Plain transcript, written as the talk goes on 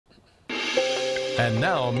And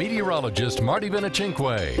now, meteorologist Marty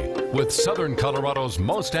with Southern Colorado's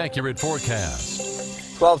most accurate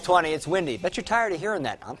forecast. 12:20, it's windy. Bet you're tired of hearing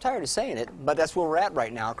that. I'm tired of saying it, but that's where we're at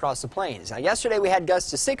right now across the plains. Now, yesterday we had gusts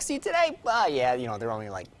to 60. Today, yeah, they're only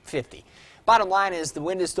like 50. Bottom line is the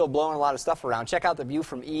wind is still blowing a lot of stuff around. Check out the view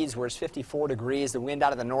from Eads, where it's 54 degrees. The wind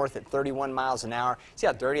out of the north at 31 miles an hour. See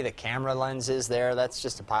how dirty the camera lens is there? That's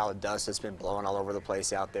just a pile of dust that's been blowing all over the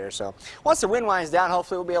place out there. So once the wind winds down,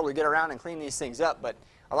 hopefully we'll be able to get around and clean these things up. But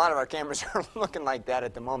a lot of our cameras are looking like that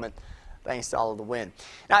at the moment, thanks to all of the wind.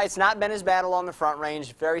 Now, it's not been as bad along the Front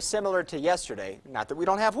Range, very similar to yesterday. Not that we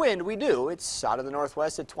don't have wind, we do. It's out of the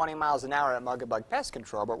northwest at 20 miles an hour at Mugabug Pest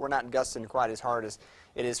Control, but we're not gusting quite as hard as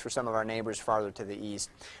it is for some of our neighbors farther to the east.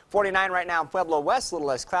 49 right now in Pueblo West, a little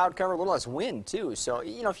less cloud cover, a little less wind too. So,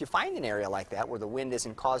 if you find an area like that where the wind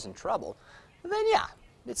isn't causing trouble, then yeah,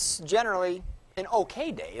 it's generally an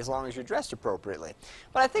okay day as long as you're dressed appropriately.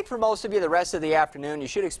 But I think for most of you, the rest of the afternoon, you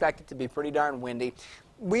should expect it to be pretty darn windy.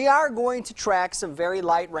 We are going to track some very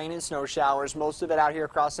light rain and snow showers, most of it out here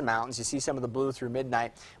across the mountains. You see some of the blue through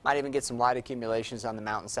midnight. Might even get some light accumulations on the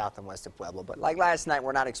mountains south and west of Pueblo. But like last night,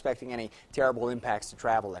 we're not expecting any terrible impacts to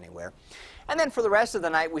travel anywhere. And then for the rest of the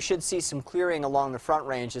night, we should see some clearing along the Front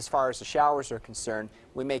Range as far as the showers are concerned.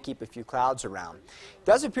 We may keep a few clouds around. It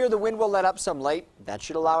does appear the wind will let up some late. That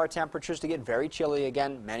should allow our temperatures to get very chilly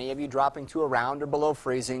again. Many of you dropping to around or below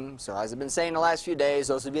freezing. So as I've been saying the last few days,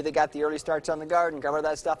 those of you that got the early starts on the garden, cover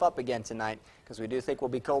that stuff up again tonight, because we do think we'll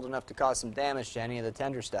be cold enough to cause some damage to any of the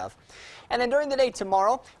tender stuff. And then during the day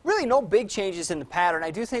tomorrow, really no big changes in the pattern.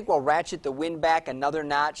 I do think we'll ratchet the wind back another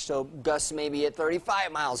notch, so gusts maybe at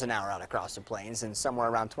 35 miles an hour out across the plains and somewhere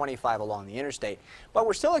around 25 along the interstate. But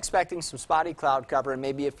we're still expecting some spotty cloud cover and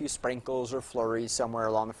maybe a few sprinkles or flurries somewhere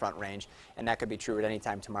along the Front Range, and that could be true at any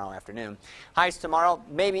time tomorrow afternoon. Highs tomorrow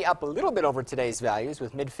maybe up a little bit over today's values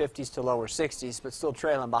with mid-50s to lower 60s, but still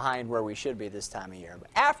trailing behind where we should be this time of year. But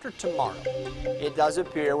after tomorrow, it does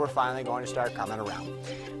appear we're finally going to start coming around.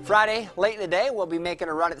 Friday, late in the day, we'll be making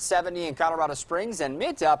a run at 70 in Colorado Springs and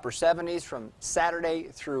mid to upper 70s from Saturday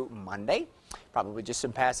through Monday. Probably just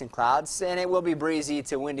some passing clouds, and it will be breezy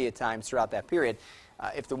to windy at times throughout that period.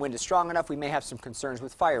 If the wind is strong enough, we may have some concerns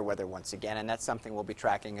with fire weather once again, and that's something we'll be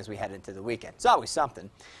tracking as we head into the weekend. It's always something.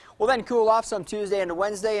 We'll then cool off some Tuesday into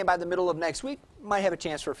Wednesday, and by the middle of next week, might have a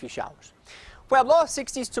chance for a few showers. Pueblo,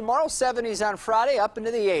 60s tomorrow, 70s on Friday, up into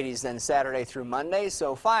the 80s then Saturday through Monday.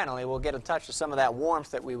 So finally, we'll get a touch of some of that warmth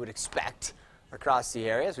that we would expect across the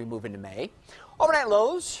area as we move into May. Overnight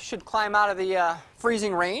lows should climb out of the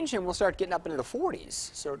freezing range, and we'll start getting up into the 40s.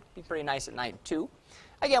 So it'll be pretty nice at night, too.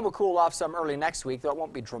 Again, we'll cool off some early next week, though it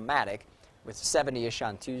won't be dramatic, with 70-ish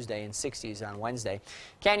on Tuesday and 60s on Wednesday.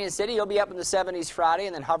 Canyon City, you'll be up in the 70s Friday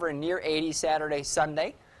and then hovering near 80 Saturday,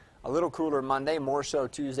 Sunday. A little cooler Monday, more so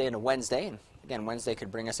Tuesday into Wednesday. And again, Wednesday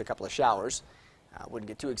could bring us a couple of showers. Wouldn't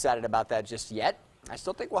get too excited about that just yet. I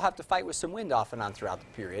still think we'll have to fight with some wind off and on throughout the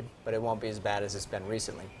period, but it won't be as bad as it's been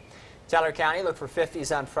recently. Teller County, look for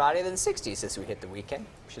 50s on Friday, then 60s as we hit the weekend.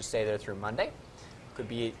 Should stay there through Monday. Could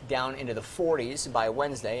be down into the 40s by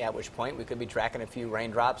Wednesday, at which point we could be tracking a few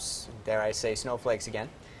raindrops, dare I say snowflakes again.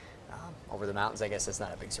 Over the mountains, I guess that's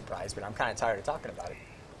not a big surprise, but I'm kind of tired of talking about it.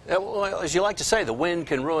 Yeah, well, as you like to say, the wind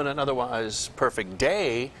can ruin an otherwise perfect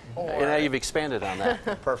day. And now you've expanded on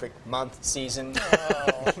that. Perfect month, season,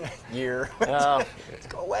 year.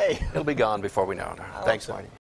 Go away. It'll be gone before we know it. Thanks, Marty.